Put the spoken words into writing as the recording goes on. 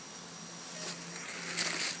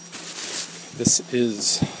This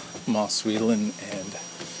is Moss Whelan and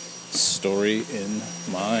Story in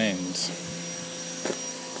Mind.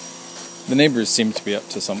 The neighbors seem to be up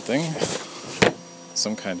to something.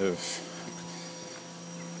 Some kind of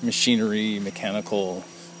machinery, mechanical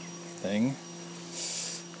thing.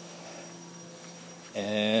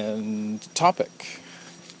 And the topic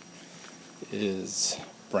is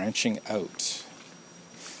branching out.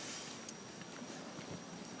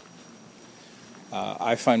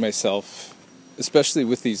 I find myself, especially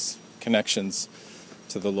with these connections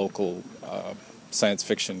to the local science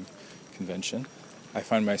fiction convention, I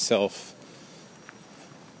find myself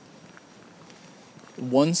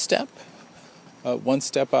one step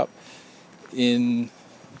up in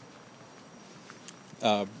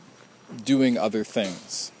doing other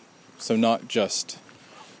things. So not just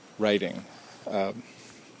writing,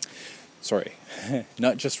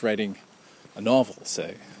 not just writing a novel,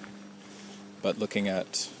 say, but looking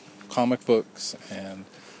at comic books and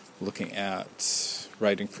looking at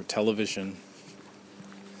writing for television,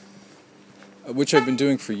 which I've been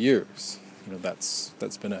doing for years. You know, that's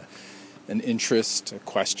been an interest, a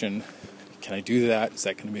question. Can I do that? Is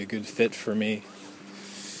that going to be a good fit for me?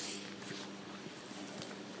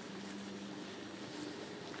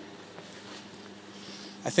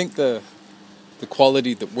 I think the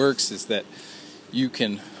quality that works is that you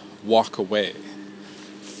can walk away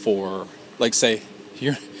for, like, say,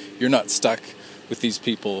 you're not stuck with these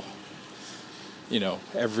people,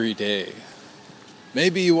 every day.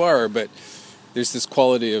 Maybe you are, but there's this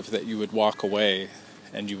quality of that you would walk away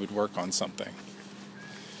and you would work on something.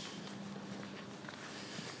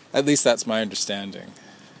 At least that's my understanding.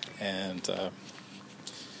 And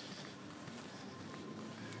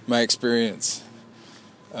my experience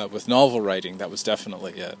with novel writing, that was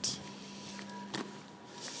definitely it.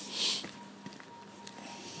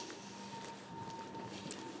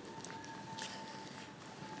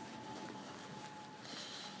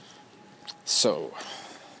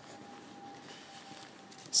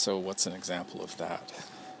 So what's an example of that?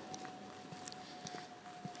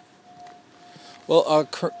 Well,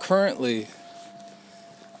 currently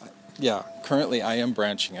I am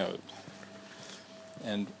branching out.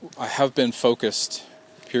 And I have been focused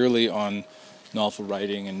purely on novel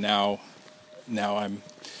writing, and now I'm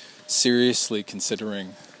seriously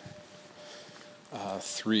considering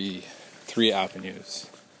three avenues.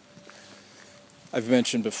 I've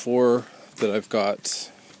mentioned before that I've got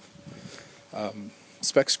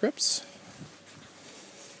spec scripts,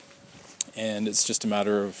 and it's just a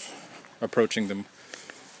matter of approaching them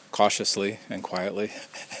cautiously and quietly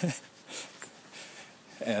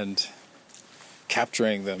and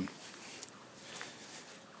capturing them.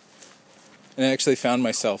 And I actually found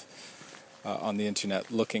myself on the internet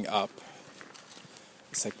looking up.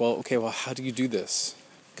 It's like, how do you do this?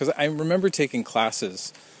 Because I remember taking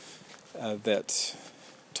classes that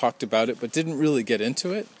talked about it, but didn't really get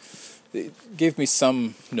into it. It gave me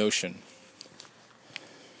some notion.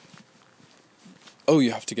 Oh,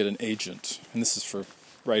 you have to get an agent, and this is for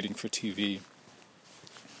writing for TV.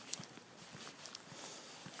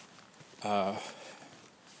 For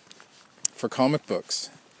comic books,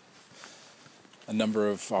 a number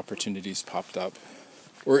of opportunities popped up,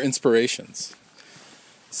 or inspirations,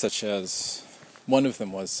 such as one of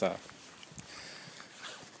them was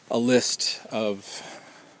a list of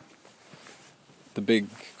the big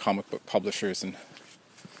comic book publishers and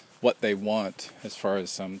what they want as far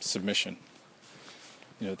as submission.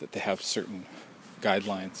 That they have certain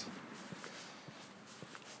guidelines.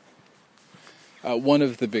 One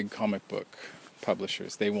of the big comic book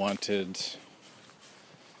publishers, they wanted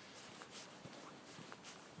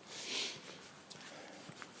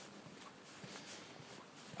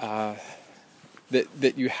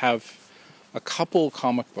that you have a couple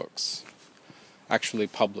comic books actually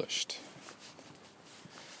published.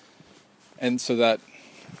 And so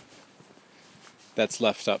that's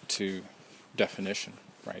left up to definition,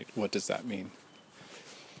 right? What does that mean?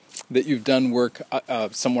 That you've done work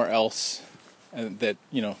somewhere else, and that,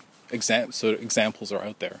 examples are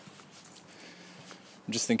out there.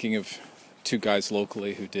 I'm just thinking of two guys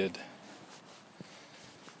locally who did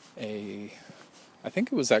I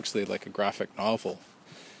think it was actually like a graphic novel.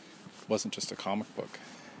 It wasn't just a comic book.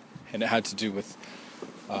 And it had to do with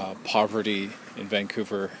poverty in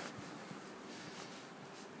Vancouver.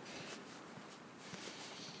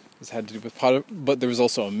 It had to do with but there was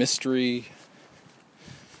also a mystery.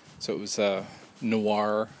 So it was a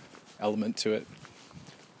noir element to it.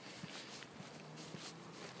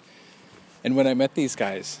 And when I met these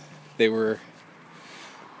guys, they were...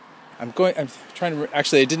 I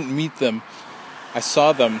didn't meet them. I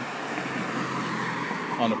saw them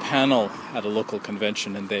on a panel at a local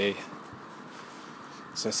convention, and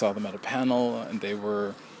so I saw them at a panel, and they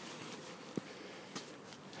were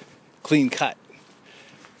clean cut.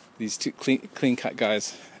 These two clean cut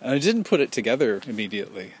guys. And I didn't put it together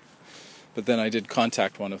immediately, but then I did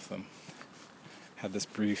contact one of them. Had this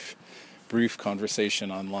brief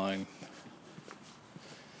conversation online.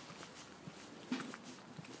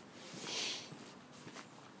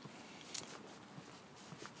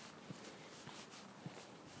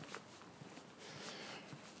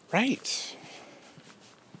 Right.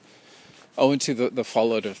 Oh, and to the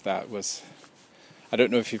fallout of that was, I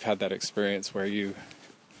don't know if you've had that experience where you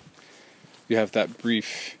have that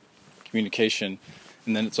brief communication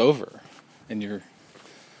and then it's over, and you're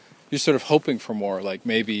sort of hoping for more, like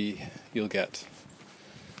maybe you'll get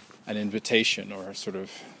an invitation, or sort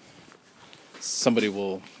of somebody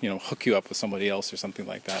will, hook you up with somebody else or something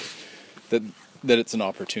like that, that it's an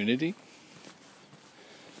opportunity.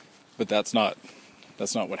 But that's not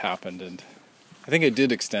what happened, and I think I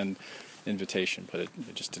did extend invitation, but it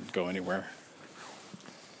just didn't go anywhere.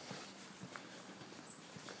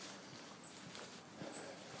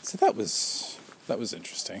 So that was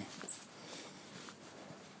interesting.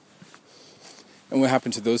 And what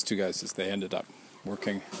happened to those two guys is they ended up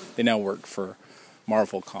they now work for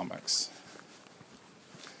Marvel Comics.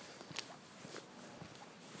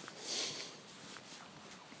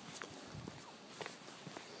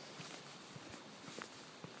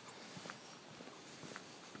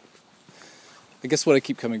 I guess what I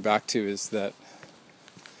keep coming back to is that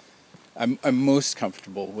I'm most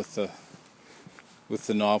comfortable with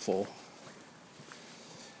the novel,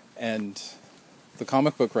 and the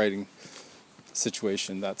comic book writing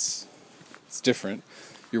situation, it's different.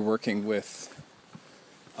 You're working with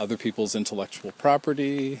other people's intellectual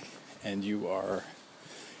property, and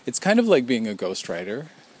it's kind of like being a ghostwriter,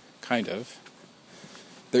 kind of.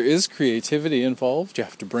 There is creativity involved. You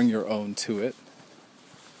have to bring your own to it.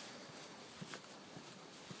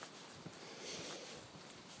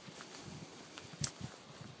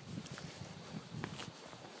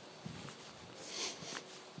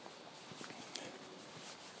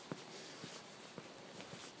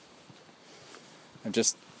 I'm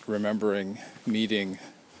just remembering meeting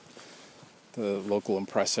the local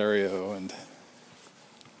impresario and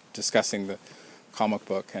discussing the comic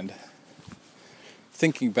book, and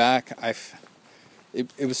thinking back, it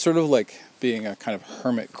was sort of like being a kind of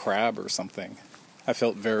hermit crab or something. I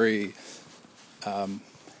felt very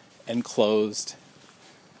enclosed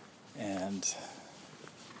and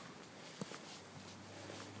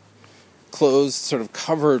closed, sort of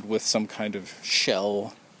covered with some kind of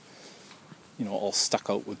shell, all stuck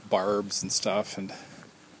out with barbs and stuff, and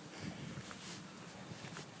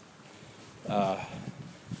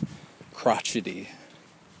crotchety.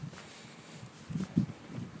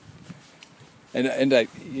 And I,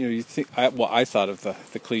 you think, I thought of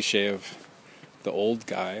the cliche of the old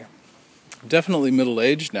guy. I'm definitely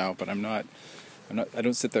middle-aged now, but I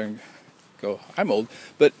don't sit there and go, I'm old.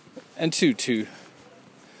 And to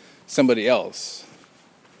somebody else,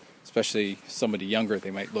 especially somebody younger,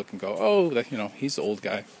 they might look and go, oh, he's the old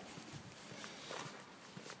guy.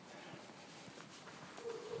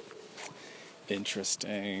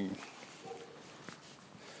 Interesting.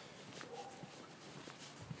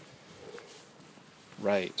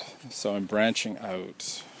 Right. So I'm branching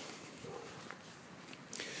out.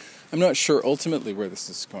 I'm not sure ultimately where this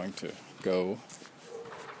is going to go.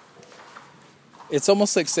 It's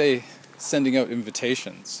almost like, say, sending out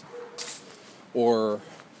invitations, or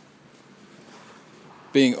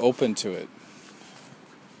being open to it.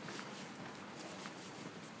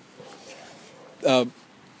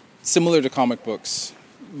 Similar to comic books,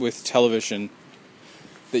 with television,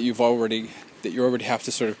 that you already have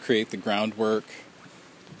to sort of create the groundwork.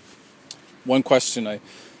 One question I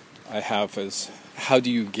have is, how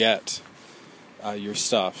do you get your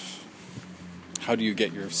stuff? How do you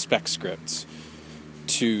get your spec scripts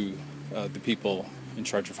to the people in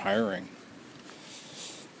charge of hiring?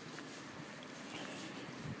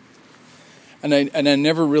 And I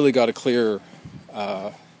never really got a clear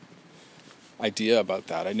idea about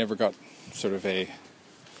that. I never got sort of a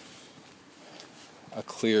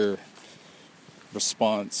clear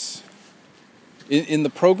response. In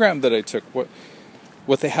the program that I took,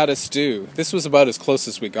 what they had us do, this was about as close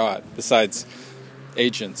as we got, besides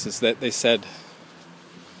agents, is that they said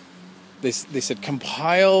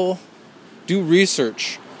compile, do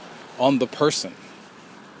research on the person.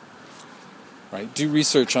 Right? Do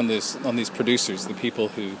research on these producers, the people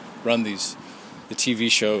who run the TV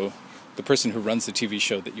show, the person who runs the TV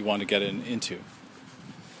show that you want to get into.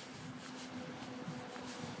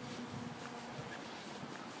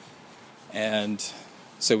 And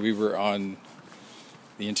so we were on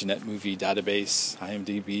the Internet Movie Database,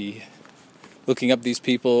 IMDb, looking up these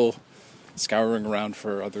people, scouring around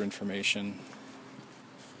for other information.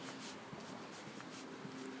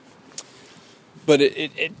 But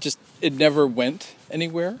it never went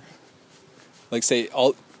anywhere. Like say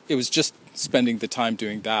it was just spending the time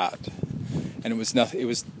doing that, and it was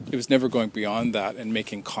never going beyond that and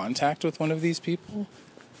making contact with one of these people.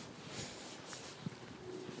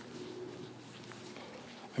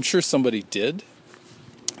 I'm sure somebody did.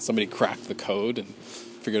 Somebody cracked the code and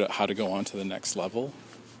figured out how to go on to the next level.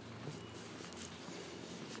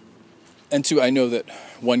 And two, I know that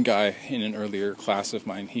one guy in an earlier class of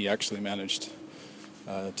mine, he actually managed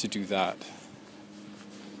to do that.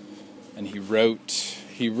 And he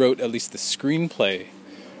wrote at least the screenplay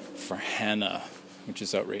for Hannah, which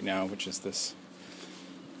is out right now, which is this.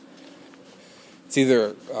 It's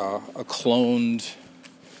either a cloned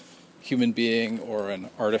human being or an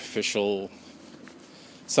artificial,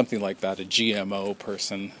 something like that, a GMO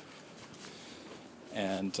person.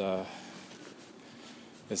 And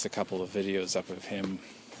there's a couple of videos up of him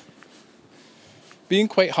being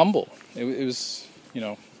quite humble. It was,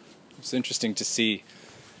 it was interesting to see.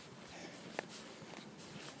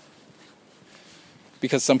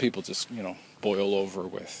 Because some people just, boil over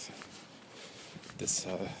with this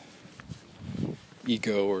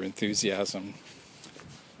ego or enthusiasm.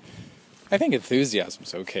 I think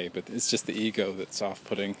enthusiasm's okay, but it's just the ego that's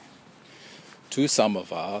off-putting to some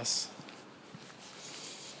of us.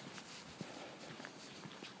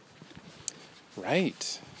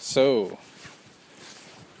 Right. So,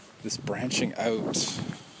 this branching out.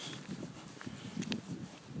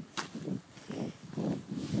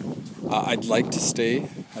 I'd like to stay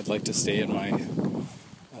in my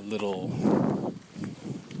little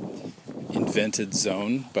invented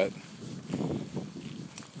zone, but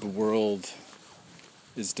the world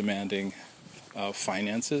is demanding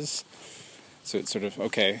finances. So it's sort of,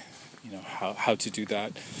 okay, how to do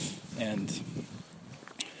that. And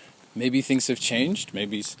maybe things have changed.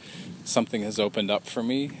 Maybe something has opened up for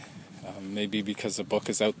me. Maybe because a book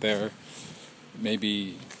is out there.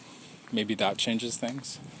 Maybe that changes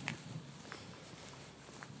things.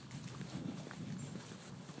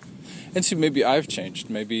 And so maybe I've changed.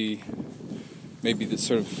 Maybe the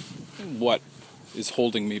sort of what is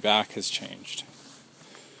holding me back has changed.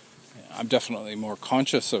 I'm definitely more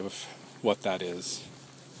conscious of what that is.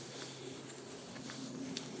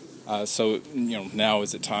 So now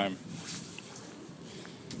is the time.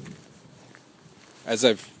 As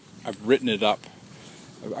I've written it up,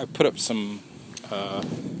 I put up some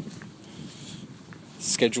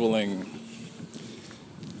scheduling.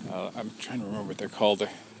 I'm trying to remember what they're called.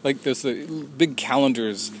 Like there's the big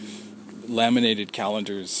calendars, laminated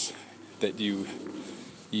calendars that you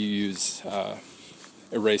use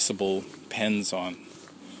erasable pens on,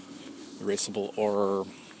 erasable or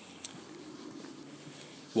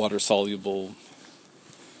water soluble,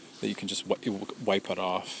 that you can just wipe it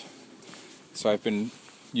off. So I've been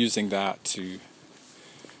using that to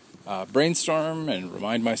brainstorm and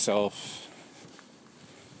remind myself.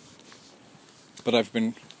 But I've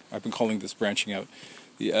been calling this branching out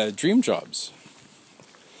the dream jobs.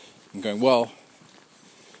 I'm going, well,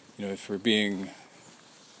 if we're being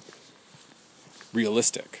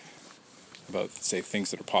realistic about, say,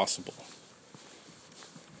 things that are possible.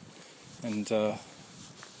 And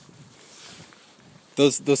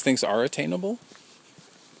those things are attainable.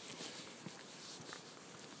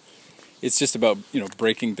 It's just about,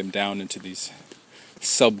 breaking them down into these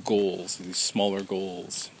sub-goals, these smaller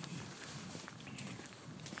goals.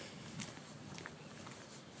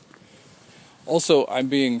 Also, I'm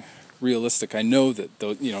being realistic. I know that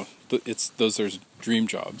those are dream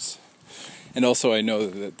jobs, and also I know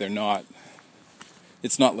that they're not.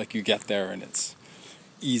 It's not like you get there and it's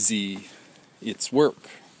easy. It's work.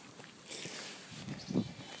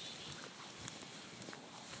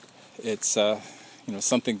 It's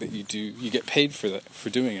something that you do. You get paid for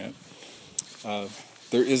doing it.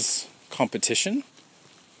 There is competition,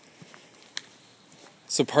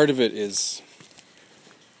 so part of it is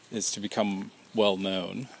to become well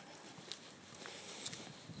known.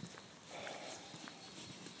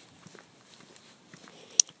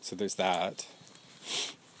 So there's that.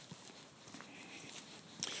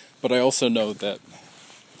 But I also know that,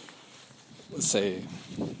 let's say,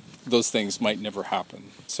 those things might never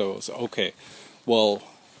happen. So okay, well,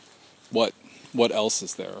 what else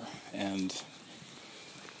is there? And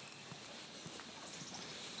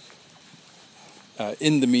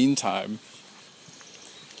in the meantime,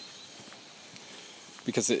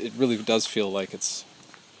 because it really does feel like it's,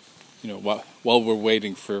 while we're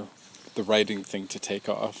waiting for the writing thing to take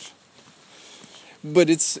off. But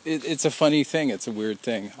it's a funny thing. It's a weird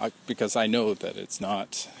thing because I know that it's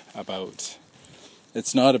not about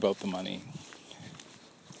the money,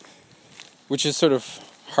 which is sort of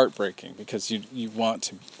heartbreaking because you want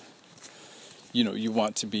to, you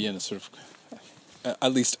want to be in a sort of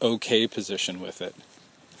at least okay position with it,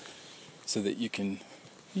 so that you can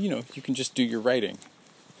just do your writing,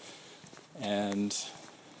 and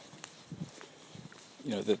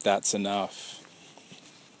that's enough.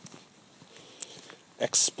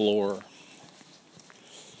 Explore.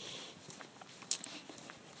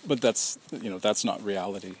 But that's not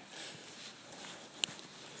reality.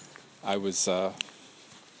 I was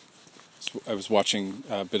watching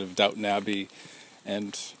a bit of Downton Abbey,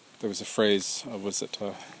 and there was a phrase,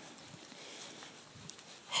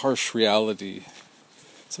 harsh reality,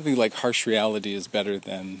 something like harsh reality is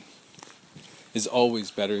always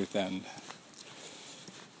better than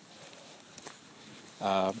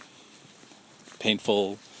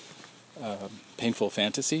painful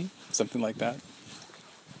fantasy, something like that.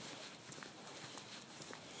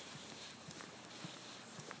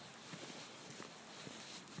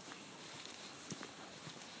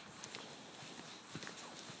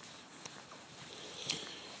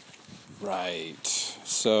 Right.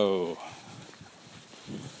 So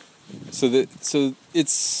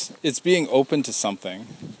it's being open to something,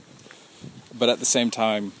 but at the same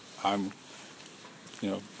time, I'm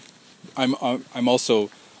also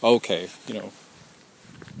okay.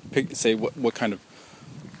 Say what kind of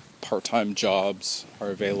part-time jobs are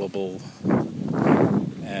available,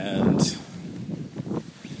 and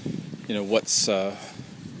what's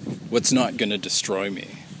not going to destroy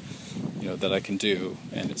me, that I can do,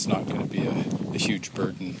 and it's not going to be a huge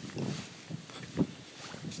burden.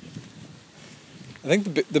 I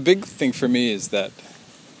think the big thing for me is that,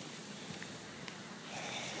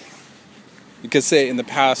 because say in the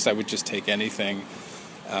past I would just take anything,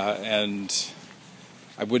 and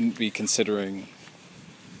I wouldn't be considering,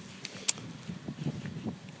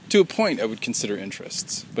 to a point I would consider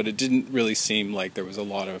interests, but it didn't really seem like there was a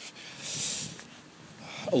lot of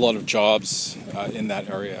jobs in that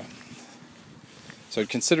area. So I'd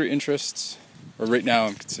consider interests, or right now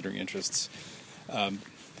I'm considering interests,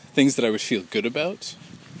 things that I would feel good about,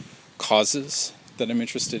 causes that I'm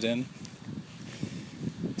interested in.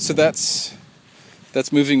 So that's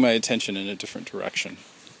moving my attention in a different direction.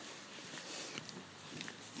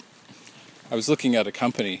 I was looking at a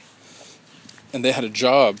company, and they had a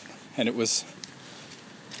job, and it's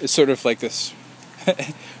sort of like this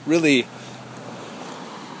really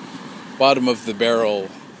bottom of the barrel,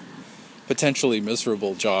 potentially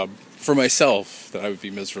miserable job for myself, that I would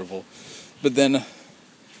be miserable. But then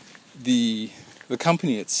the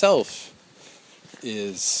company itself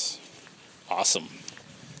is awesome.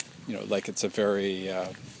 Like it's a very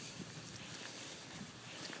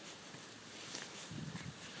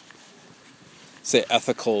say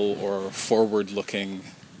ethical or forward-looking,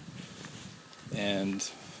 and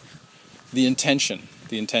the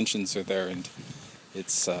intentions are there, and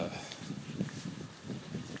it's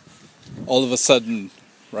all of a sudden,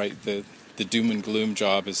 right, the doom and gloom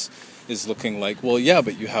job is looking like, well, yeah,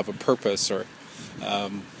 but you have a purpose, or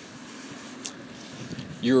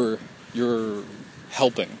you're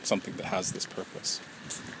helping something that has this purpose.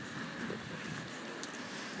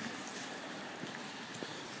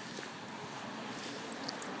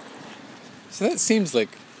 So that seems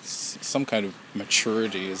like some kind of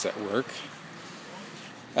maturity is at work,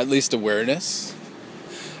 at least awareness.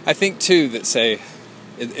 I think too that, say,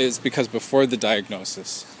 it is because before the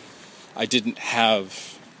diagnosis, I didn't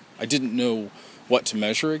know what to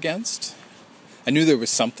measure against. I knew there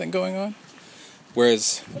was something going on,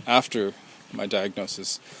 whereas after my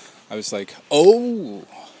diagnosis, I was like, oh,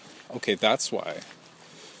 okay, that's why.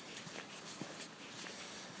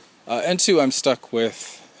 And two, I'm stuck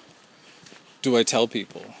with, do I tell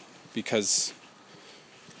people? Because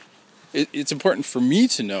it's important for me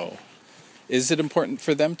to know. Is it important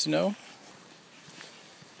for them to know?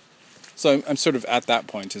 So I'm sort of at that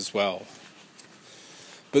point as well.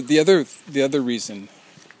 But the other reason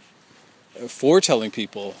for telling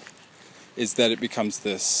people is that it becomes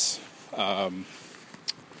this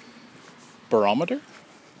barometer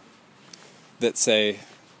that say,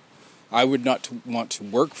 I would not want to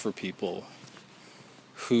work for people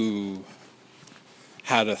who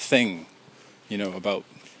had a thing, about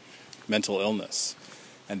mental illness,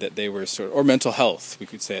 and that they were or mental health, we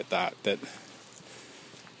could say it that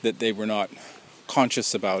they were not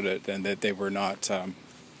conscious about it, and that they were not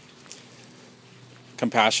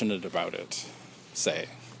compassionate about it, say.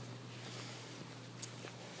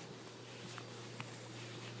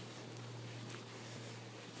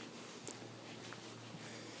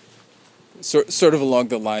 sort of along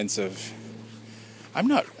the lines of, I'm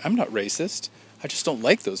not racist. I just don't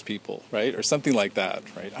like those people, right? Or something like that,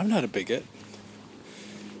 right? I'm not a bigot.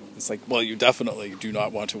 It's like, well, you definitely do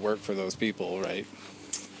not want to work for those people, right?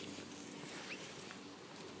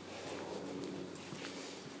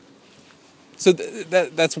 So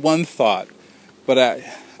that's one thought. But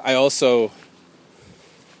I also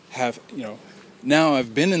have, now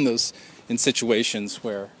I've been in situations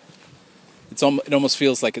where it almost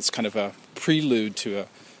feels like it's kind of a prelude to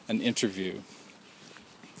an interview,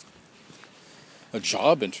 a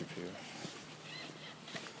job interview.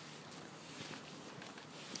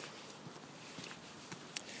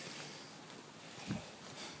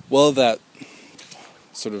 Well, that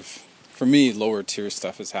sort of, for me, lower tier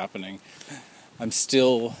stuff is happening. I'm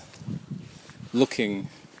still looking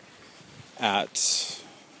at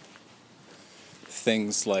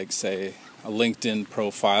things like, say, a LinkedIn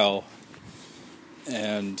profile,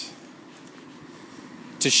 and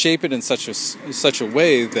to shape it in such a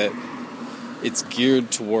way that it's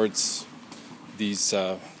geared towards these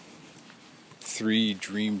 3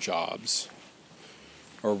 dream jobs,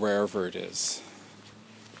 or wherever it is.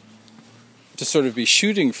 To sort of be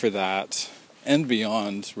shooting for that and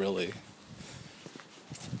beyond, really.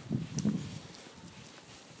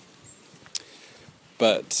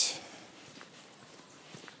 But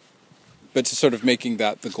to sort of making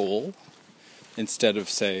that the goal, instead of,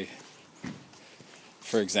 say,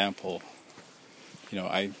 for example,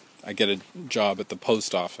 I get a job at the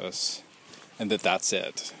post office, and that's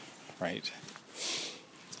it, right?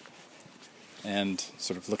 And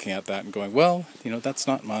sort of looking at that and going, well, that's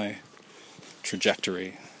not my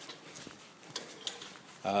trajectory.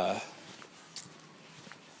 And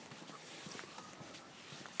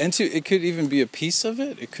it could even be a piece of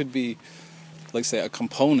it. It could be, like, say, a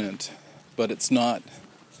component, but it's not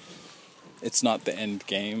the end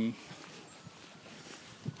game.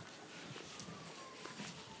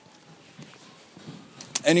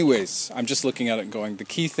 Anyways, I'm just looking at it and going, the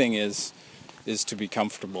key thing is to be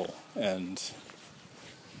comfortable and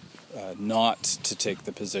not to take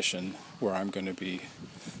the position where I'm going to be,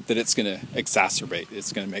 that it's going to exacerbate,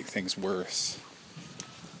 it's going to make things worse.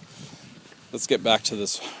 Let's get back to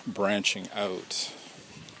this branching out.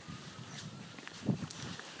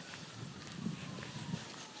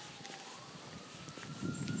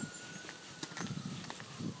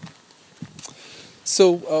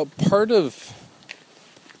 So part of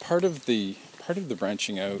the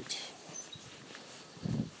branching out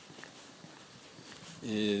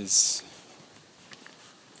is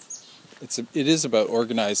it is about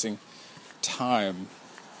organizing time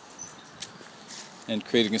and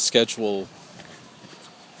creating a schedule.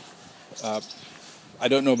 I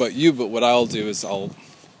don't know about you, but what I'll do is I'll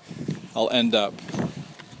end up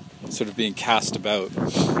sort of being cast about.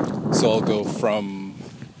 So I'll go from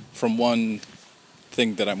one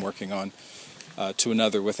thing that I'm working on to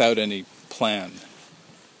another without any plan.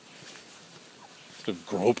 Sort of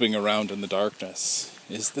groping around in the darkness.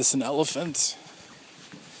 Is this an elephant?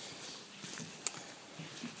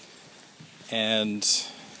 And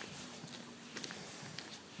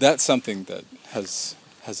that's something that has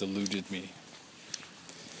eluded me.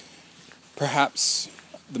 Perhaps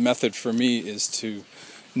the method for me is to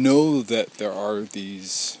know that there are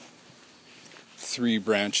these 3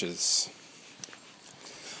 branches.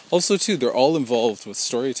 Also, too, they're all involved with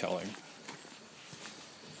storytelling.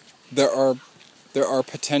 There are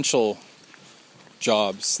potential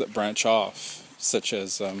jobs that branch off, such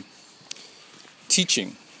as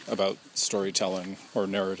teaching about storytelling or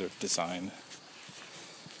narrative design,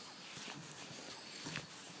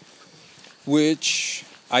 which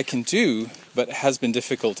I can do, but has been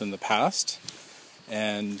difficult in the past,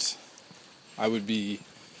 and I would be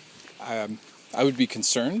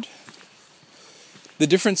concerned. The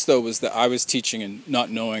difference, though, was that I was teaching and not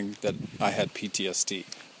knowing that I had PTSD.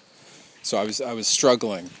 So I was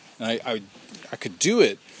struggling, and I could do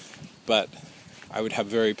it, but I would have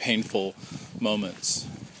very painful moments.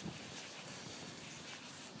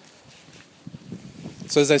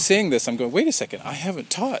 So as I'm saying this, I'm going, wait a second, I haven't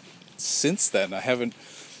taught since then. I haven't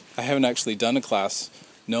actually done a class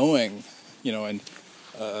knowing, and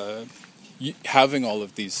having all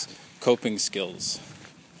of these coping skills.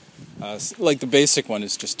 Like the basic one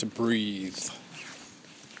is just to breathe,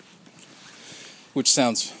 which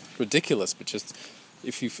sounds ridiculous, but just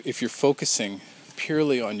if you're focusing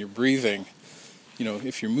purely on your breathing,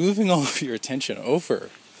 if you're moving all of your attention over,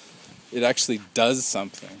 it actually does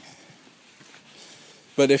something.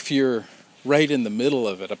 But if you're right in the middle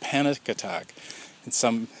of it, a panic attack, and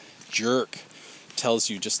some jerk tells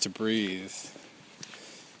you just to breathe,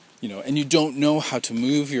 and you don't know how to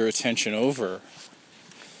move your attention over,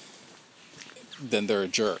 then they're a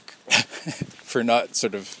jerk for not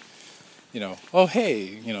sort of, oh,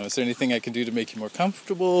 hey, is there anything I can do to make you more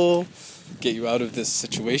comfortable, get you out of this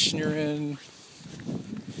situation you're in?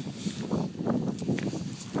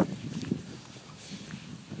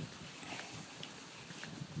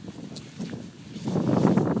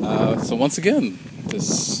 So once again,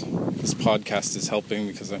 this podcast is helping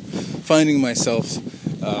because I'm finding myself,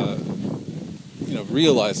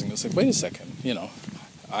 realizing it's like, wait a second,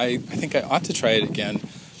 I think I ought to try it again,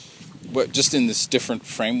 but just in this different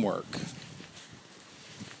framework.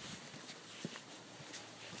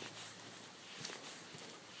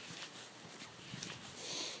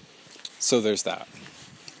 So there's that.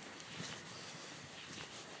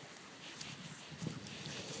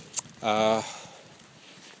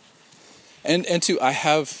 And two, I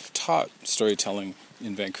have taught storytelling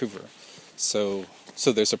in Vancouver, so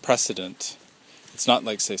there's a precedent. It's not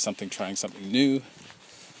like, say, trying something new,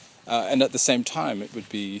 and at the same time, it would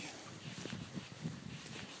be.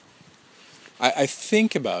 I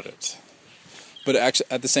think about it, but actually,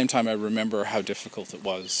 at the same time, I remember how difficult it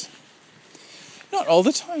was. Not all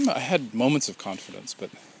the time. I had moments of confidence, but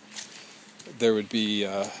there would be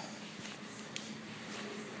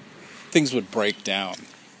things would break down.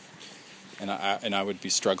 And I would be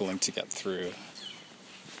struggling to get through.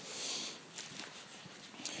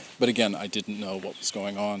 But again, I didn't know what was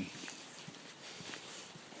going on.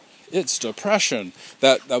 It's depression.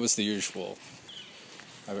 That was the usual.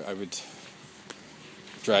 I would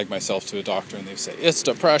drag myself to a doctor and they'd say, it's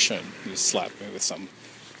depression. He'd slap me with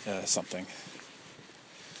something.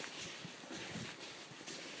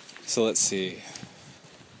 So let's see.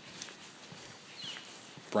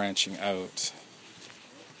 Branching out.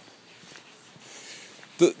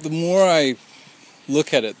 The more I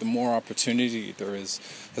look at it, the more opportunity there is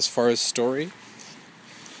as far as story.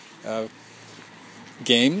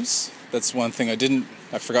 Games, that's one thing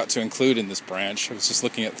I forgot to include in this branch. I was just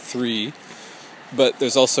looking at 3, but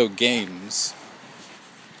there's also games.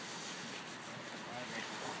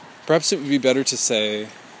 Perhaps it would be better to say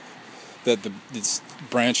that this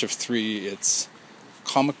branch of 3, it's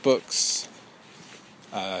comic books,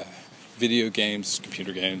 video games,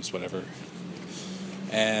 computer games, whatever,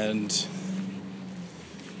 and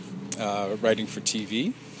writing for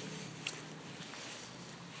TV.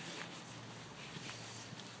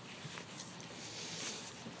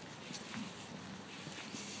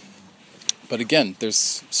 But again,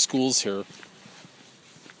 there's schools here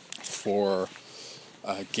for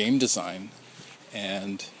game design,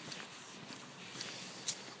 and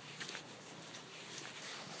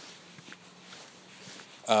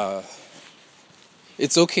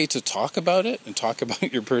it's okay to talk about it and talk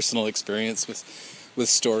about your personal experience with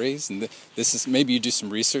stories, and this is, maybe you do some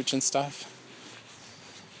research and stuff.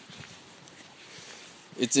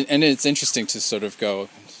 It's interesting to sort of go,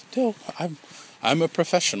 no, I'm a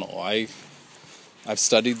professional. I've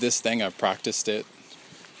studied this thing. I've practiced it.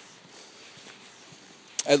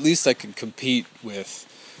 At least I can compete with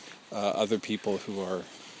other people who are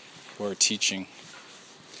teaching.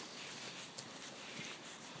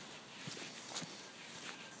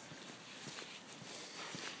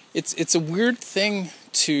 It's a weird thing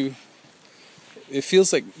to. It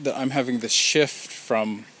feels like that I'm having this shift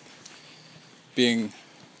from being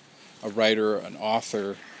a writer, an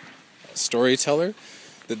author, a storyteller,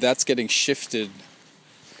 that's getting shifted,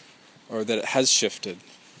 or that it has shifted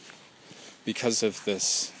because of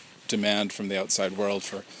this demand from the outside world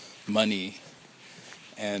for money,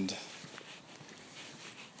 and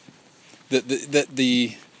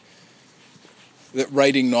that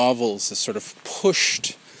writing novels is sort of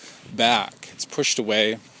pushed back. It's pushed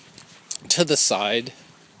away to the side,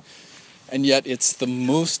 and yet it's the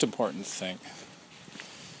most important thing.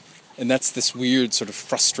 And that's this weird sort of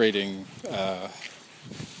frustrating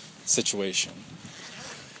situation.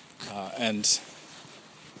 And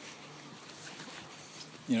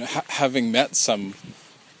having met some,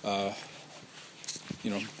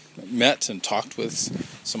 met and talked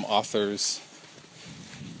with some authors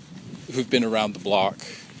who've been around the block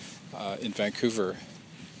in Vancouver,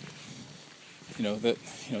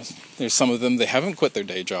 there's some of them, they haven't quit their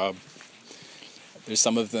day job. There's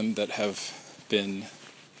some of them that have been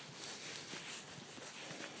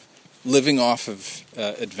living off of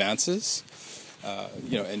advances,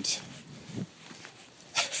 and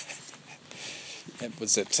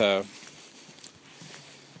was it? I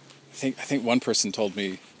think one person told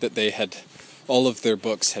me that they had all of their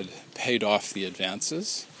books had paid off the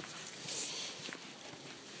advances,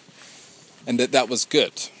 and that was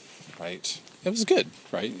good, right? It was good,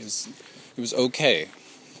 right? It was okay.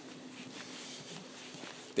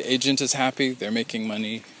 The agent is happy, they're making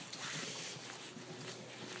money.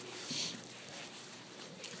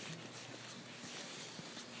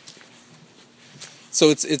 So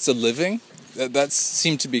it's a living. That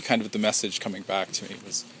seemed to be kind of the message coming back to me,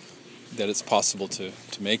 was that it's possible to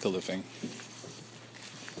make a living.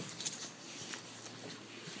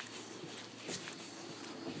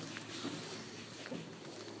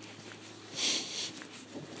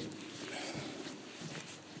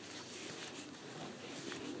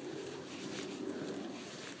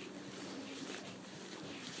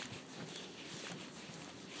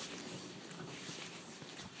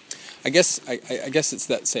 I guess it's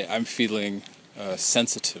that, say, I'm feeling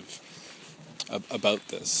sensitive about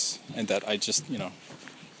this, and that I just,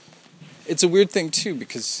 it's a weird thing too,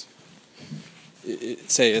 because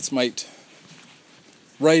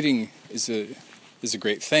writing is a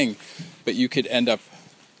great thing, but you could end up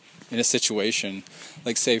in a situation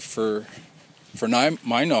like, say, for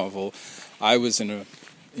my novel, I was in a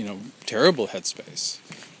terrible headspace,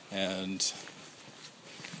 and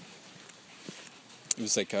it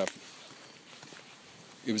was like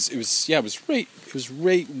it was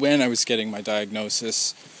right when I was getting my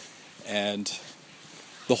diagnosis, and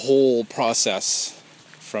the whole process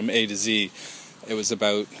from A to Z, it was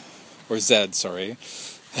about, or Z, sorry,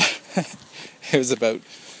 it was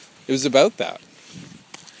about that,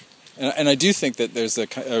 and I do think that there's a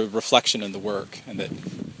reflection in the work, and that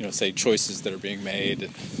say choices that are being made,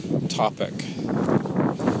 and topic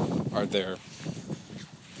are there,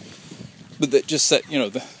 but that just that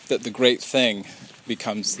that the great thing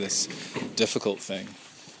becomes this difficult thing.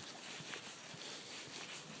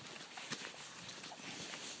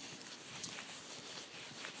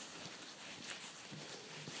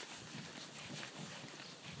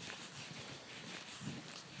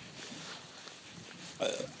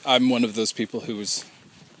 I'm one of those people who was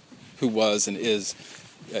and is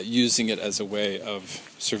using it as a way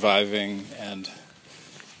of surviving and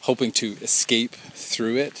hoping to escape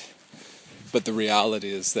through it. But the reality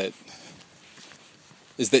is that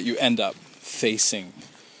you end up facing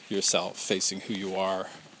yourself, facing who you are,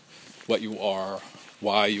 what you are,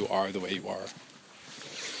 why you are the way you are.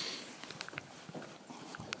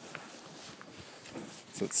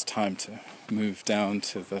 So it's time to move down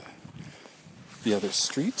to the other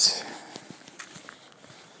street.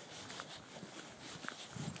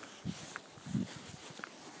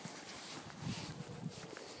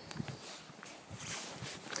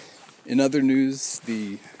 In other news,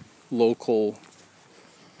 the local,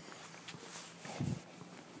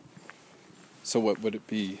 so what would it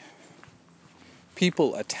be?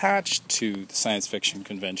 People attached to the science fiction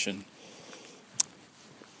convention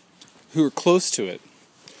who are close to it,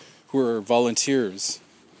 who are volunteers,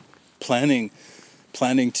 planning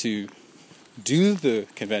to do the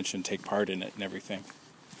convention, take part in it and everything.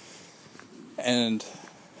 And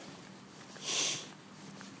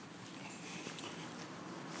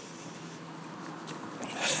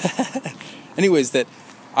anyways, that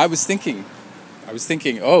I was thinking,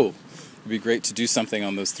 oh, it'd be great to do something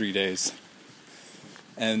on those 3 days.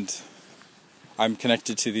 And I'm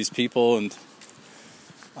connected to these people, and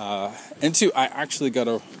I actually got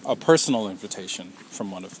a personal invitation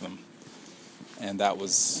from one of them, and that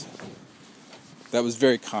was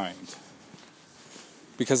very kind,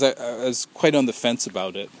 because I was quite on the fence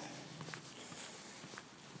about it.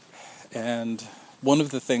 And one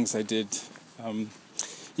of the things I did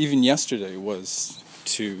even yesterday was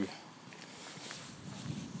to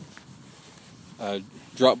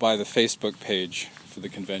drop by the Facebook page for the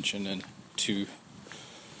convention and to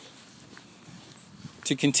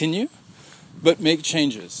continue, but make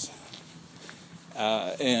changes.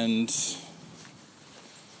 And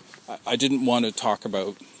I didn't want to talk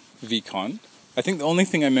about VCon. I think the only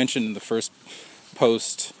thing I mentioned in the first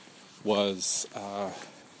post was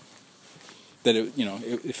that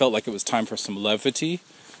it felt like it was time for some levity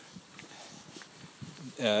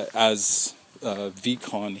as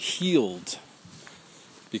VCon healed,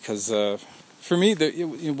 because for me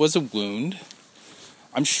it was a wound.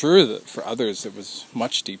 I'm sure that for others it was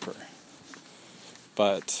much deeper,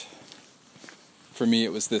 but for me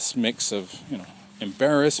it was this mix of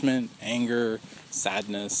embarrassment, anger,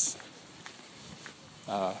 sadness,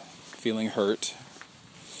 feeling hurt.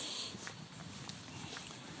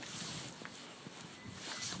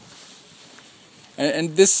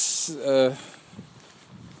 And the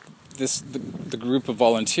group of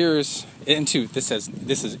volunteers, and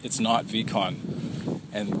it's not VCon,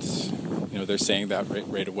 and they're saying that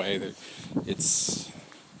right away.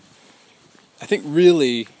 I think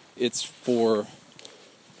really it's for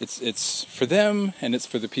them, and it's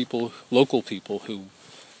for the local people who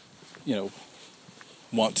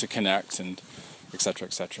want to connect, and etc.,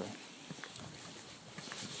 etc.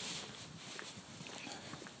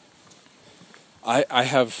 I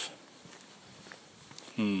have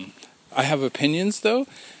opinions though,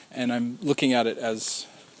 and I'm looking at it as,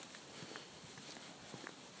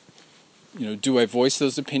 do I voice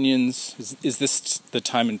those opinions? Is this the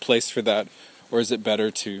time and place for that, or is it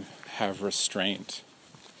better to have restraint?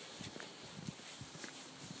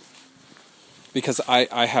 Because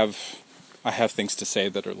I have things to say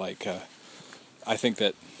that are like, I think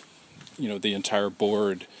that, the entire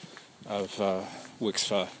board of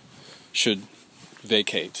WIXFA should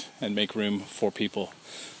vacate and make room for people.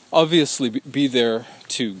 Obviously be there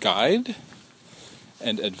to guide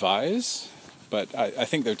and advise, but I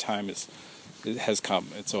think their time has come.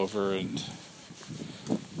 It's over, and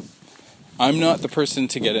I'm not the person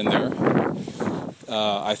to get in there,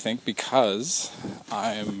 I think, because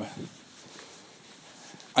I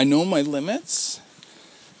know my limits.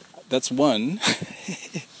 That's one.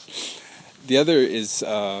 The other is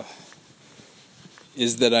that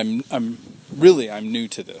I'm new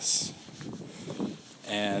to this,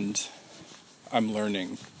 and I'm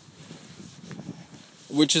learning,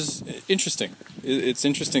 which is interesting. It's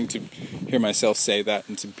interesting to hear myself say that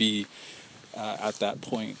and to be at that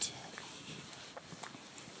point.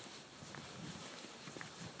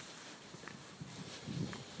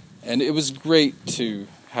 And it was great to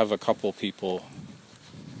have a couple people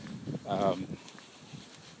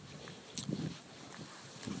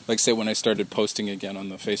like say when I started posting again on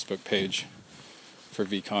the Facebook page for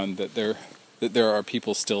VCon, that there are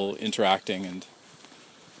people still interacting, and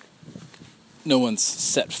no one's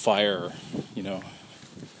set fire.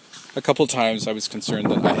 A couple times I was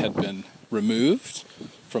concerned that I had been removed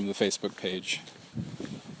from the Facebook page.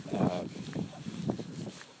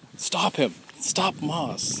 Stop him! Stop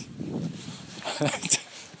Moss!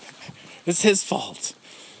 It's his fault.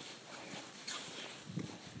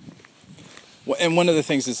 And one of the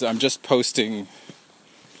things is I'm just posting,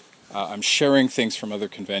 I'm sharing things from other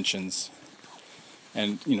conventions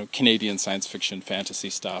and, Canadian science fiction fantasy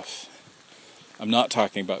stuff. I'm not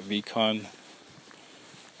talking about VCon,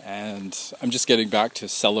 and I'm just getting back to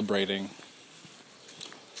celebrating,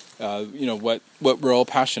 what we're all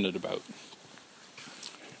passionate about.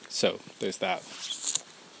 So there's that.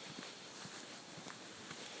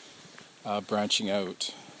 Branching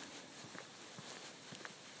out.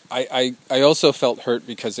 I also felt hurt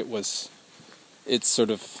because it's sort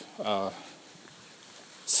of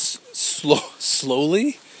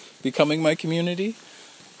slowly becoming my community,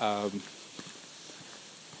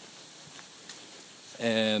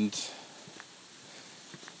 and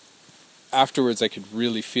afterwards I could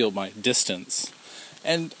really feel my distance,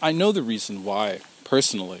 and I know the reason why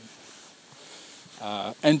personally.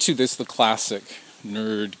 And too, there's the classic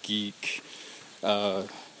nerd, geek,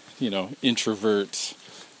 introvert.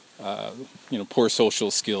 Poor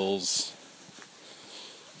social skills.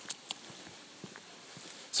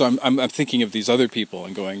 So I'm thinking of these other people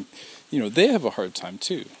and going, they have a hard time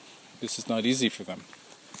too. This is not easy for them.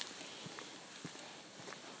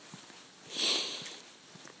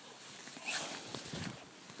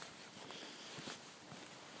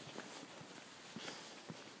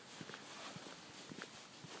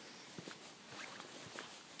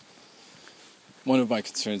 One of my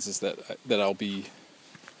concerns is that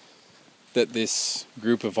this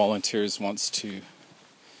group of volunteers wants to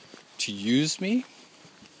use me.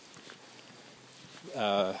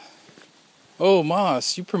 Oh,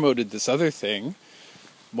 Moss, you promoted this other thing.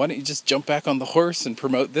 Why don't you just jump back on the horse and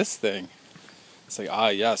promote this thing? It's like,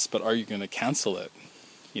 yes, but are you going to cancel it?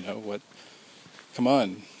 What? Come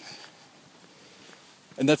on.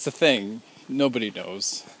 And that's the thing. Nobody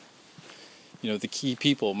knows. The key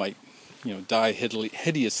people might, die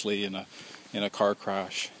hideously in a car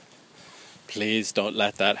crash. Please don't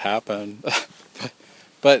let that happen.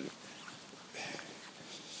 but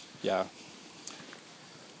yeah.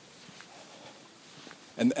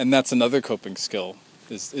 And that's another coping skill,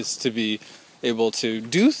 is to be able to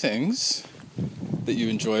do things that you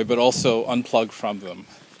enjoy, but also unplug from them.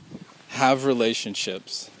 Have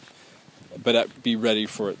relationships, but be ready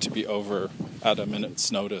for it to be over at a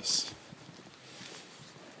minute's notice.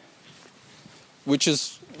 Which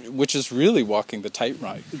is really walking the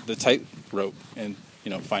tightrope and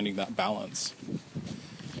finding that balance.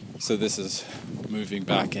 So this is moving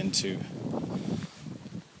back into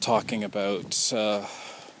talking about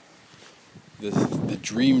the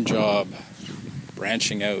dream job,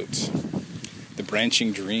 branching out, the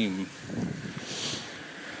branching dream.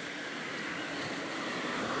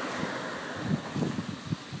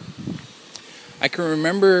 I can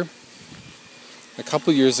remember a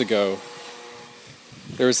couple years ago,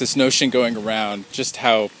 there was this notion going around just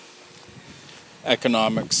how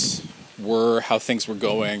economics were, how things were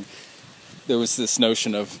going. There was this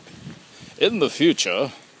notion of, in the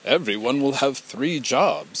future, everyone will have 3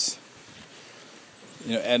 jobs.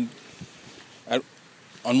 And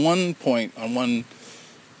on one point,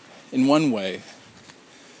 in one way,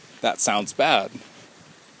 that sounds bad.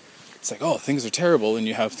 It's like, oh, things are terrible and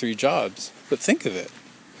you have 3 jobs. But think of it.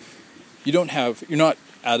 You're not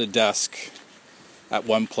at a desk at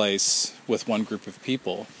one place with one group of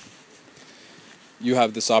people. You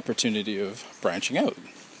have this opportunity of branching out.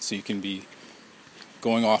 So you can be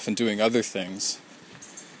going off and doing other things.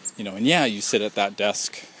 And you sit at that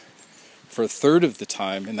desk for a third of the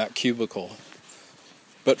time in that cubicle.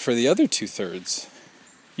 But for the other 2/3,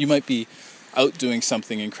 you might be out doing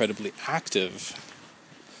something incredibly active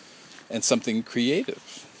and something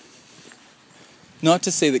creative. Not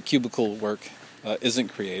to say that cubicle work isn't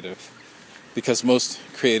creative, because most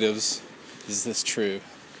creatives, is this true?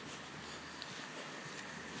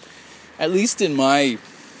 At least in my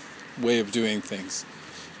way of doing things,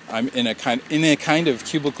 I'm in a kind of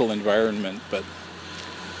cubicle environment, but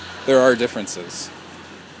there are differences.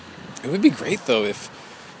 It would be great though if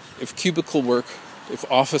cubicle work, if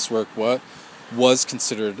office work was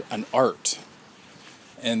considered an art,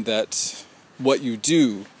 and that what you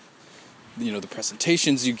do, the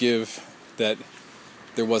presentations you give, that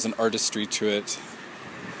there was an artistry to it.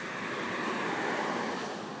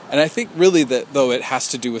 And I think really that though it has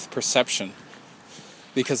to do with perception.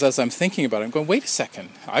 Because as I'm thinking about it, I'm going, wait a second,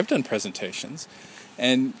 I've done presentations,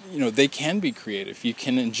 and they can be creative. You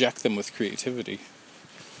can inject them with creativity.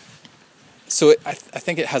 So I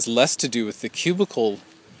think it has less to do with the cubicle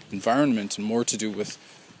environment and more to do with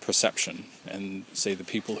perception and, say, the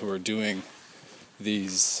people who are doing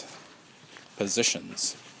these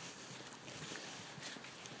positions.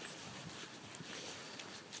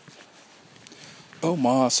 Oh,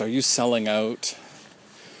 Moss, are you selling out?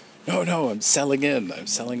 No, I'm selling in.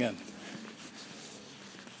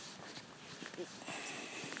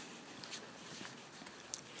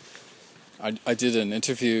 I did an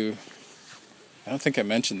interview, I don't think I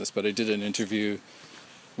mentioned this, but I did an interview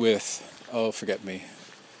with, forget me.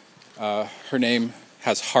 Her name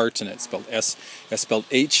has Hart in it, spelled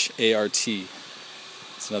H-A-R-T.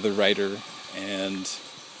 It's another writer, and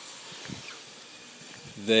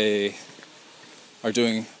they are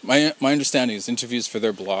doing, my understanding is interviews for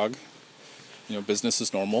their blog, Business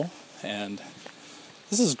is Normal, and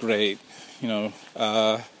this is great, even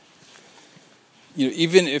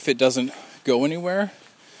if it doesn't go anywhere,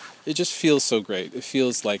 it just feels so great. It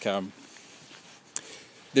feels like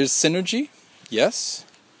there's synergy, yes,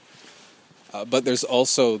 but there's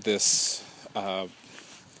also this,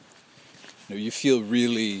 you feel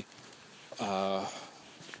really,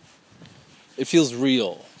 it feels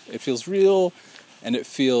real. It feels real, and it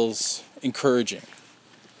feels encouraging.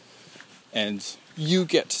 And you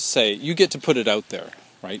get to put it out there,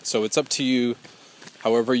 right? So it's up to you,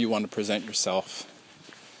 however you want to present yourself.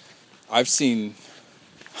 I've seen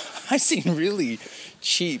really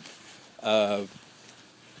cheap, say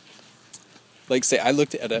I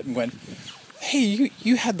looked at it and went, hey,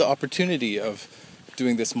 you had the opportunity of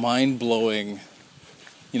doing this mind-blowing,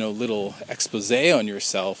 little expose on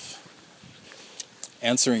yourself,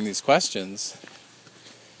 answering these questions,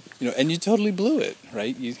 and you totally blew it,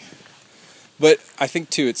 right? But I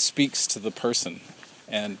think too, it speaks to the person,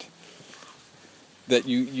 and that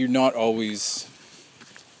you're not always,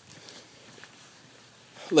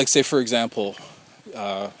 say for example,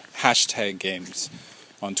 hashtag games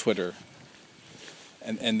on Twitter,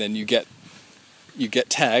 and then you get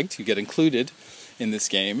tagged, you get included in this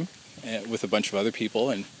game with a bunch of other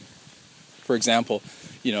people, and for example,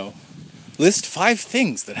 list 5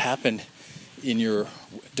 things that happened in your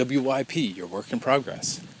WIP, your work in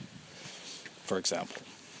progress, for example.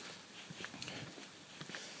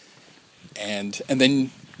 And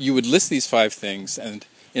then you would list these 5 things and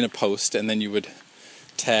in a post, and then you would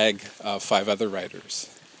tag 5 other writers.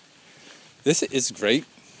 This is great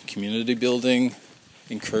community building,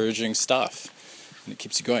 encouraging stuff, and it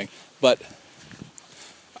keeps you going. But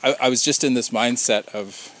I was just in this mindset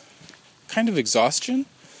of kind of exhaustion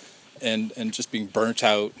and just being burnt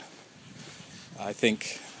out. I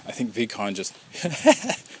think VCon just,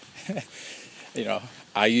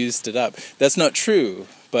 I used it up. That's not true,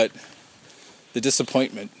 but the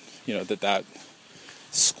disappointment, that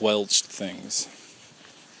squelched things.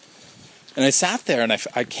 And I sat there and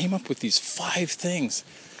I came up with these 5 things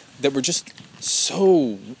that were just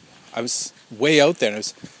so, I was way out there,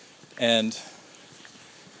 and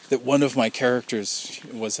that one of my characters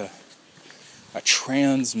was a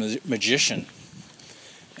trans magician,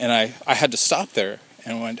 And I had to stop there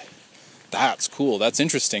and went, that's cool, that's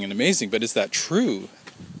interesting and amazing, but is that true?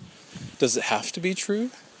 Does it have to be true?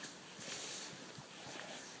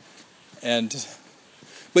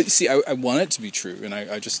 But you see, I want it to be true, and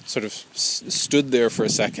I just sort of stood there for a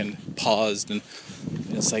second, paused, and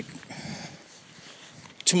it's like,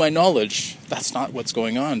 to my knowledge, that's not what's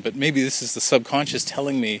going on, but maybe this is the subconscious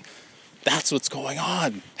telling me that's what's going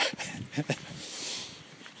on.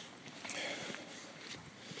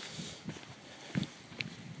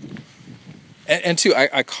 And two,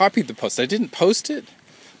 I copied the post. I didn't post it,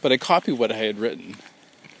 but I copied what I had written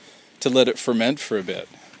to let it ferment for a bit,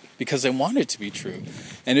 because I want it to be true.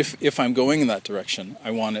 And if I'm going in that direction,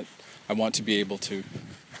 I want to be able to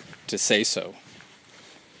say so.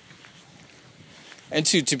 And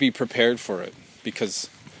to be prepared for it, because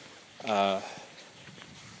I'm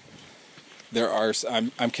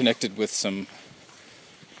connected with some.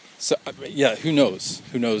 So yeah, who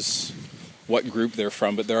knows what group they're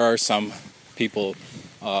from? But there are some people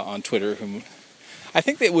on Twitter whom I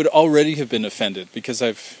think they would already have been offended, because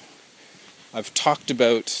I've talked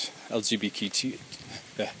about LGBT.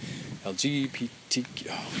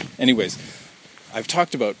 Anyways, I've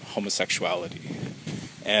talked about homosexuality,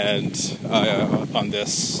 and on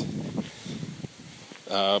this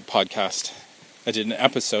podcast, I did an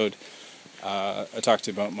episode. I talked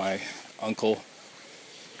about my uncle,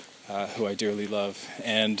 who I dearly love,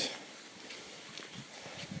 and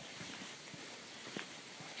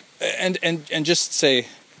just say,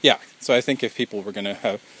 yeah. So I think if people were going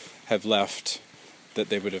to have left, that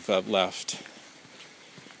they would have left,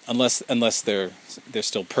 unless they're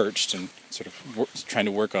still perched and sort of trying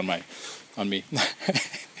to work on me.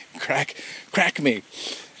 crack me.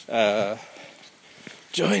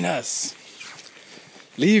 Join us.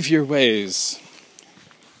 Leave your ways.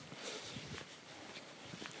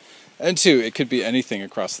 And two, it could be anything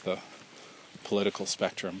across the political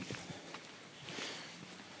spectrum.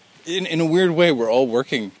 In a weird way, we're all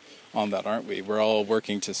working on that, aren't we? We're all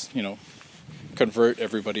working to, convert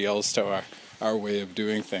everybody else to our way of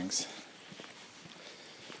doing things.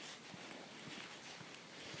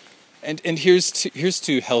 And here's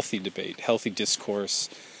to healthy debate, healthy discourse,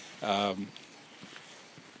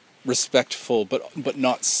 respectful but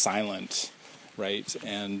not silent, right?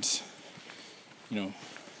 And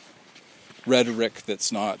rhetoric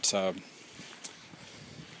that's not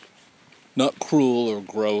cruel or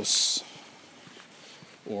gross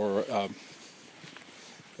or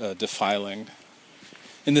defiling,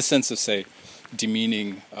 in the sense of, say,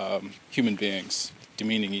 demeaning human beings,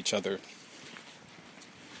 demeaning each other.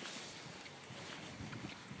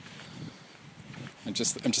 I'm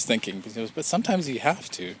just thinking, but sometimes you have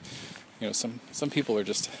to. Some people are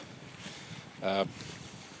just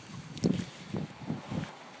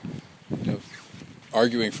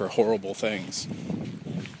arguing for horrible things.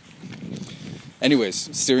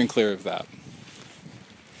 Anyways, steering clear of that.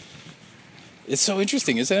 It's so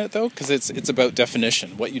interesting, isn't it, though? Because it's about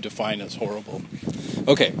definition, what you define as horrible.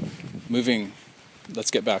 Okay, let's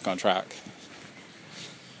get back on track.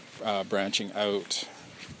 Branching out.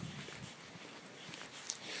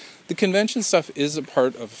 The convention stuff is a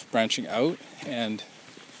part of branching out, and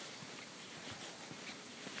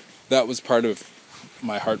that was part of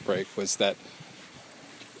my heartbreak, was that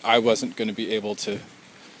I wasn't going to be able to.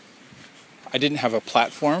 I didn't have a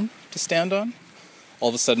platform to stand on. All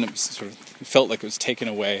of a sudden, it felt like it was taken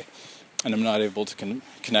away, and I'm not able to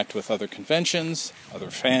connect with other conventions, other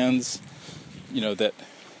fans. That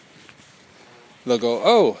they'll go,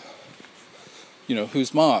 oh,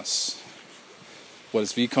 who's Moss? What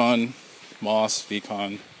is VCon, Moss,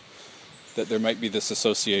 VCon? That there might be this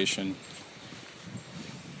association,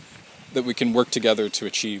 that we can work together to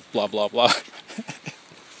achieve blah, blah, blah.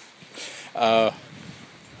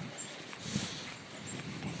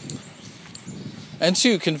 And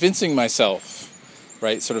two, convincing myself,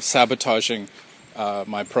 right, sort of sabotaging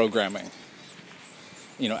my programming,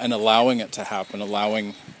 and allowing it to happen,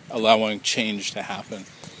 allowing change to happen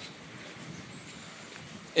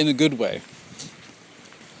in a good way.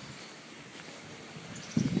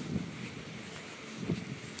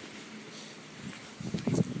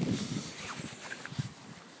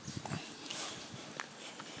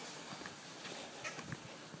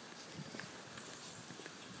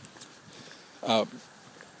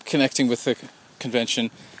 Connecting with the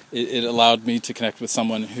convention, it allowed me to connect with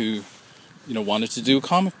someone who, wanted to do a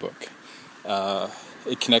comic book.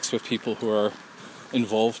 It connects with people who are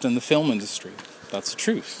involved in the film industry. That's the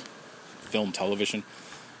truth. Film, television.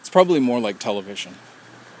 It's probably more like television.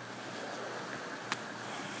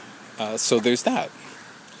 So there's that.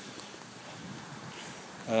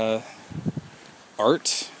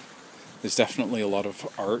 Art. There's definitely a lot of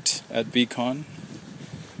art at VCon,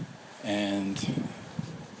 and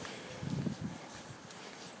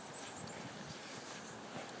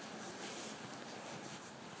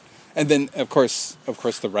then of course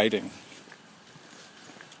the writing.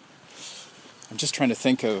 I'm just trying to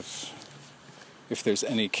think of if there's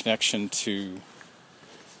any connection to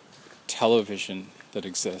television that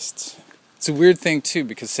exists. It's a weird thing too,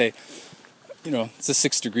 because say, it's the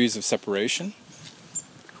 6 degrees of separation.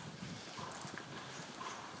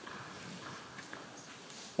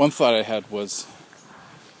 One thought I had was,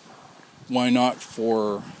 why not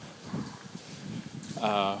for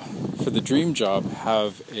the dream job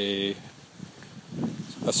have a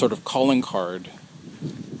sort of calling card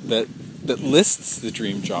that lists the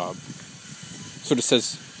dream job, sort of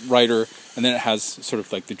says writer, and then it has sort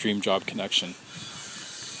of like the dream job connection.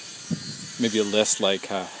 Maybe a list like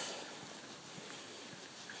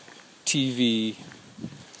TV,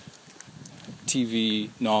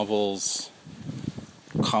 novels,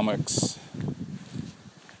 comics,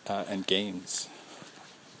 and games.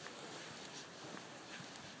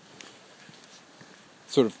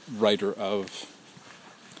 Sort of writer of.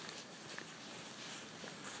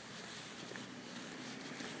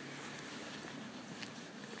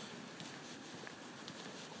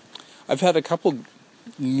 I've had a couple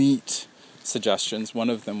neat suggestions. One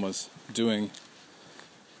of them was doing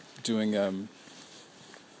the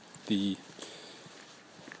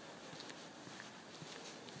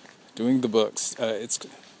books. It's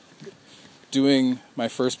doing my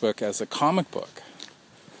first book as a comic book.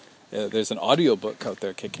 There's an audio book out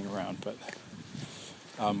there kicking around, but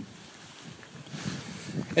and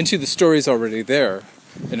the story's already there,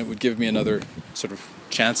 and it would give me another sort of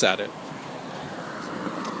chance at it.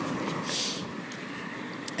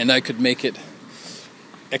 And I could make it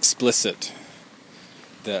explicit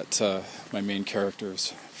that my main character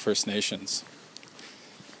is First Nations.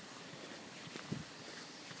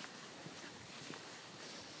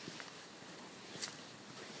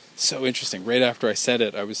 So interesting. Right after I said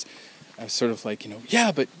it, I was sort of like,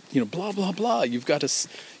 yeah, but blah blah blah. You've got to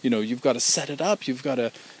set it up. You've got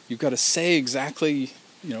to say exactly,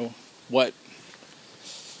 what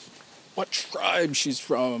tribe she's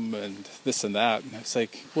from and this and that. And I was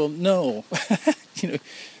like, well, no,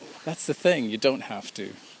 that's the thing. You don't have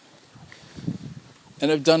to.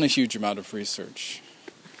 And I've done a huge amount of research,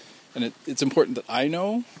 and it's important that I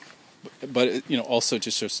know, but also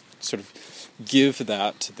just sort of give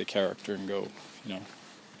that to the character and go,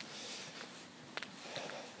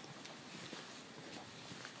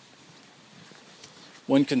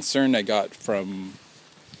 One concern I got from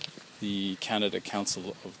the Canada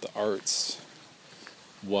Council of the Arts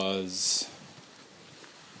was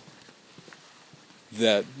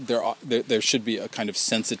that there should be a kind of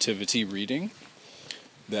sensitivity reading,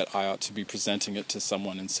 that I ought to be presenting it to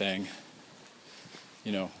someone and saying,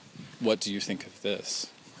 what do you think of this?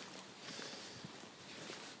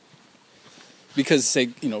 Because, say,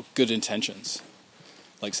 good intentions.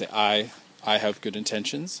 Like, say, I have good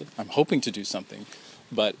intentions. I'm hoping to do something,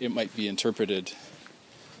 but it might be interpreted,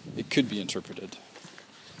 it could be interpreted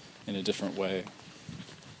in a different way.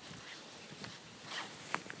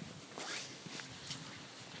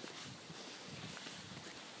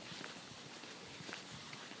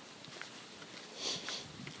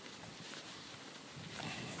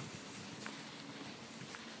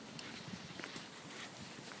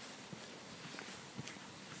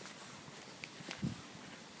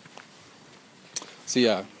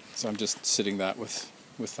 So I'm just sitting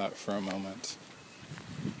with that for a moment.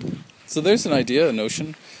 So there's an idea, a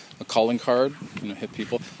notion, a calling card, hit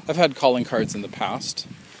people. I've had calling cards in the past,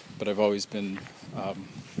 but I've always been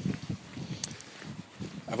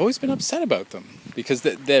upset about them because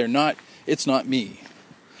they're not. It's not me,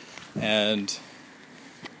 and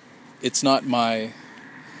it's not my.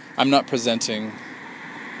 I'm not presenting.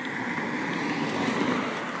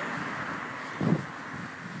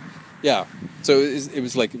 Yeah. So it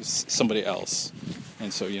was like it was somebody else.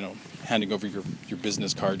 And so, handing over your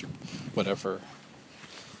business card, whatever.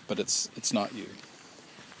 But it's not you.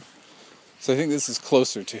 So I think this is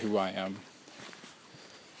closer to who I am.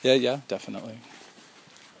 Yeah, definitely.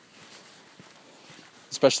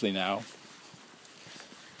 Especially now.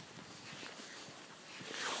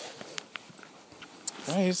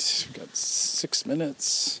 Right, we've got 6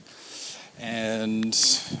 minutes. And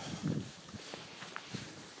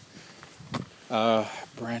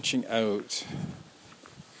branching out.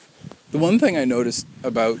 The one thing I noticed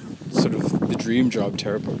about sort of the dream job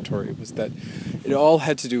territory was that it all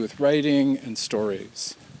had to do with writing and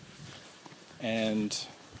stories. And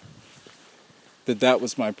that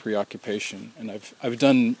was my preoccupation. And I've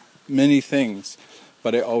done many things,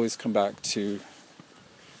 but I always come back to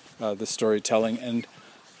the storytelling. And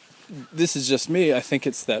this is just me. I think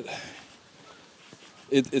it's that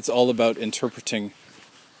it's all about interpreting.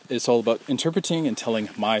 It's all about interpreting and telling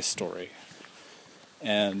my story,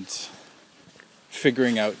 and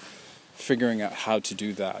figuring out how to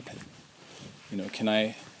do that. Can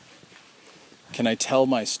I tell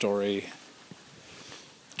my story?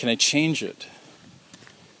 Can I change it?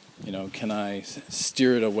 Can I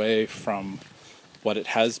steer it away from what it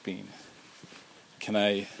has been? Can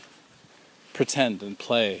I pretend and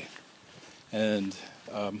play and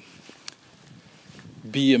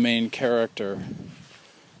be a main character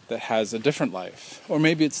that has a different life? Or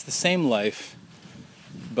maybe it's the same life,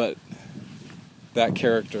 but that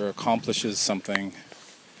character accomplishes something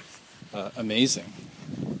amazing.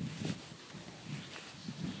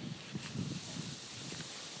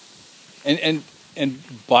 And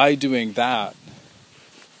by doing that,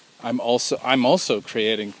 I'm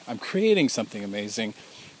creating something amazing,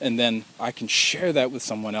 and then I can share that with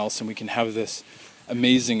someone else, and we can have this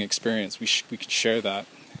amazing experience. We can share that.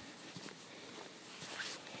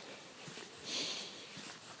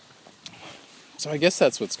 So I guess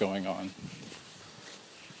that's what's going on.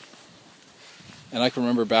 And I can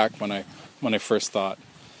remember back when I first thought,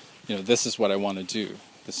 this is what I want to do.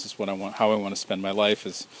 This is what I want. How I want to spend my life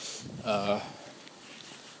is, I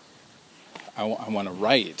want to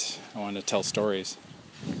write. I want to tell stories.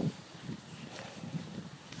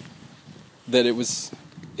 That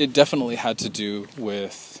it definitely had to do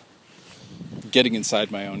with getting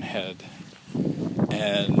inside my own head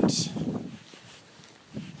and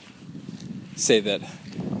say that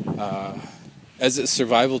as a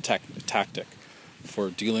survival tactic for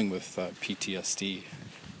dealing with PTSD,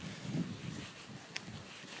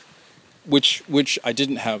 which I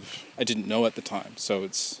didn't know at the time. So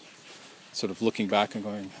it's sort of looking back and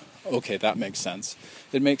going, okay, that makes sense.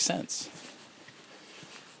 It makes sense.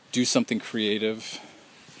 Do something creative,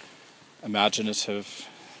 imaginative,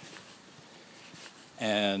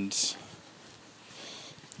 and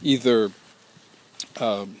either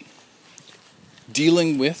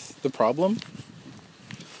dealing with the problem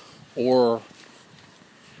or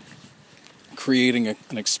creating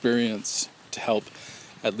an experience to help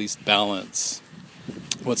at least balance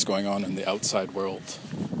what's going on in the outside world.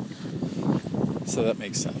 So that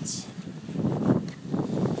makes sense.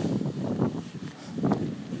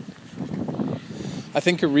 I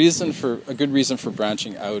think a good reason for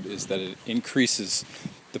branching out is that it increases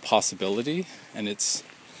the possibility, and it's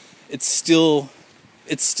still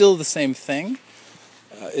the same thing.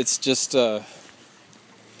 It's just and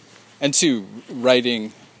two,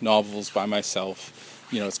 writing novels by myself,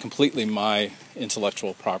 it's completely my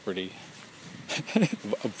intellectual property.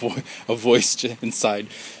 A voice inside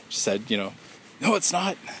said, no, it's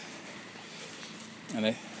not.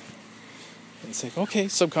 And it's like, okay,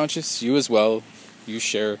 subconscious, you as well. You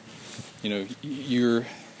share, you're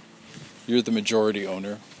the majority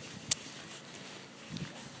owner.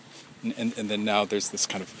 And then now there's this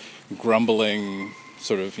kind of grumbling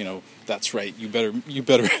sort of, that's right, you better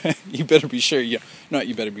be sure, not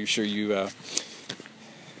you better be sure,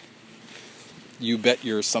 you bet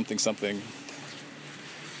you're something.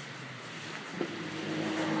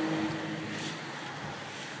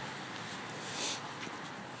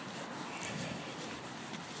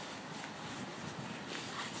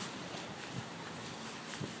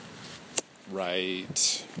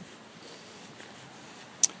 Right.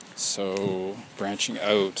 So, branching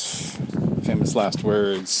out, famous last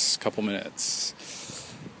words, couple minutes.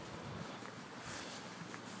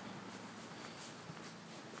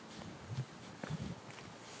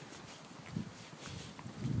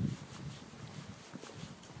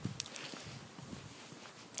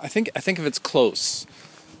 I think if it's close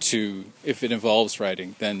to, if it involves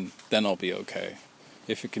writing, then I'll be okay.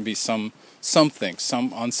 If it can be something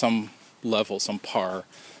on some level, some par,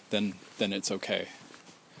 then it's okay.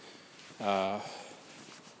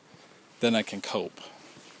 Then I can cope.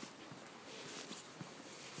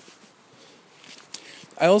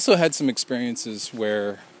 I also had some experiences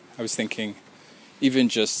where I was thinking, even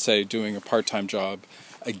just say doing a part-time job,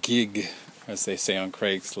 a gig, as they say on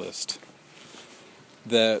Craigslist,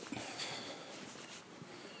 that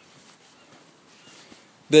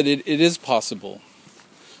it is possible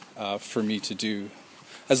for me to do,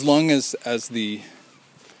 as long as the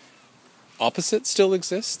opposite still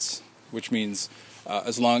exists, which means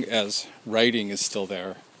as long as writing is still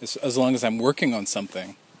there, as long as I'm working on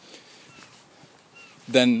something,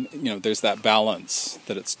 then there's that balance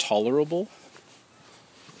that it's tolerable.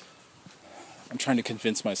 I'm trying to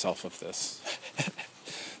convince myself of this.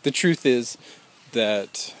 The truth is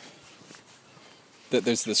that that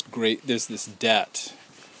there's this debt.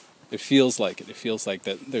 It feels like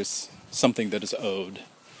that there's something that is owed,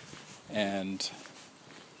 and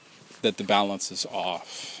that the balance is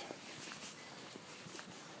off.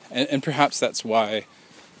 And perhaps that's why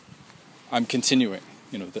I'm continuing,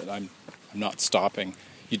 that I'm not stopping.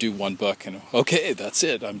 You do one book and, okay, that's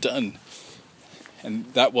it, I'm done. And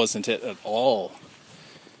that wasn't it at all.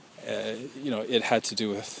 It had to do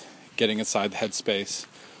with getting inside the headspace,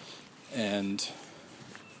 and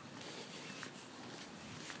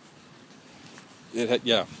it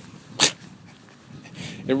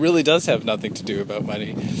really does have nothing to do about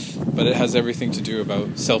money, but it has everything to do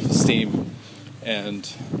about self-esteem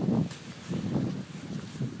and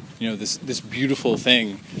this beautiful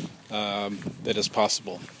thing that is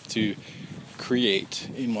possible to create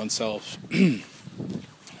in oneself.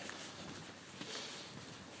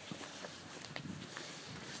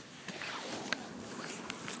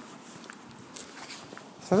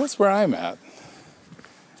 So that's where I'm at,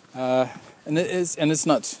 and it's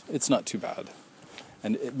not too bad,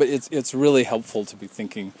 but it's really helpful to be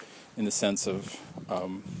thinking in the sense of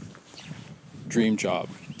dream job,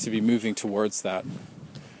 to be moving towards that,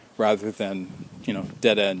 rather than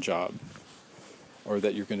dead end job, or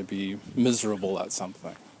that you're going to be miserable at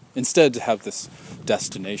something. Instead, to have this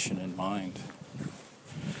destination in mind,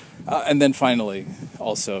 and then finally,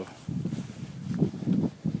 also,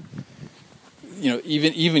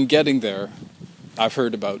 even getting there, I've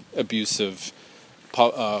heard about abusive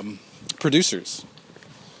producers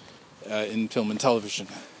in film and television.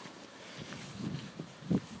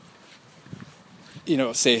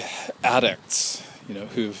 Say addicts,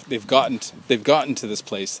 who they've gotten to this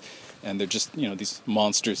place, and they're just these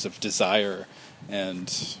monsters of desire,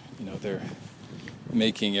 and they're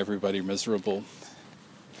making everybody miserable.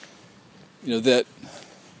 That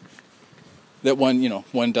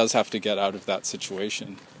one does have to get out of that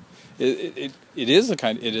situation. It is a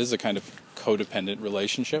kind of codependent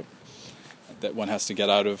relationship that one has to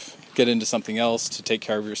get into something else to take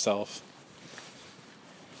care of yourself.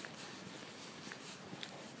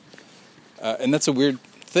 And that's a weird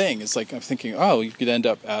thing. It's like I'm thinking, you could end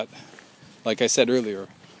up at, like I said earlier,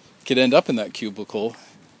 you could end up in that cubicle,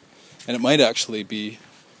 and it might actually be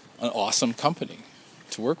an awesome company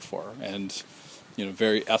to work for, and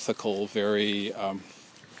very ethical, very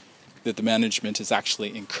that the management is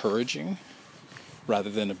actually encouraging rather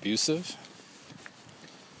than abusive.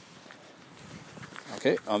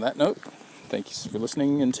 Okay, on that note, thank you for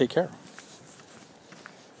listening, and take care.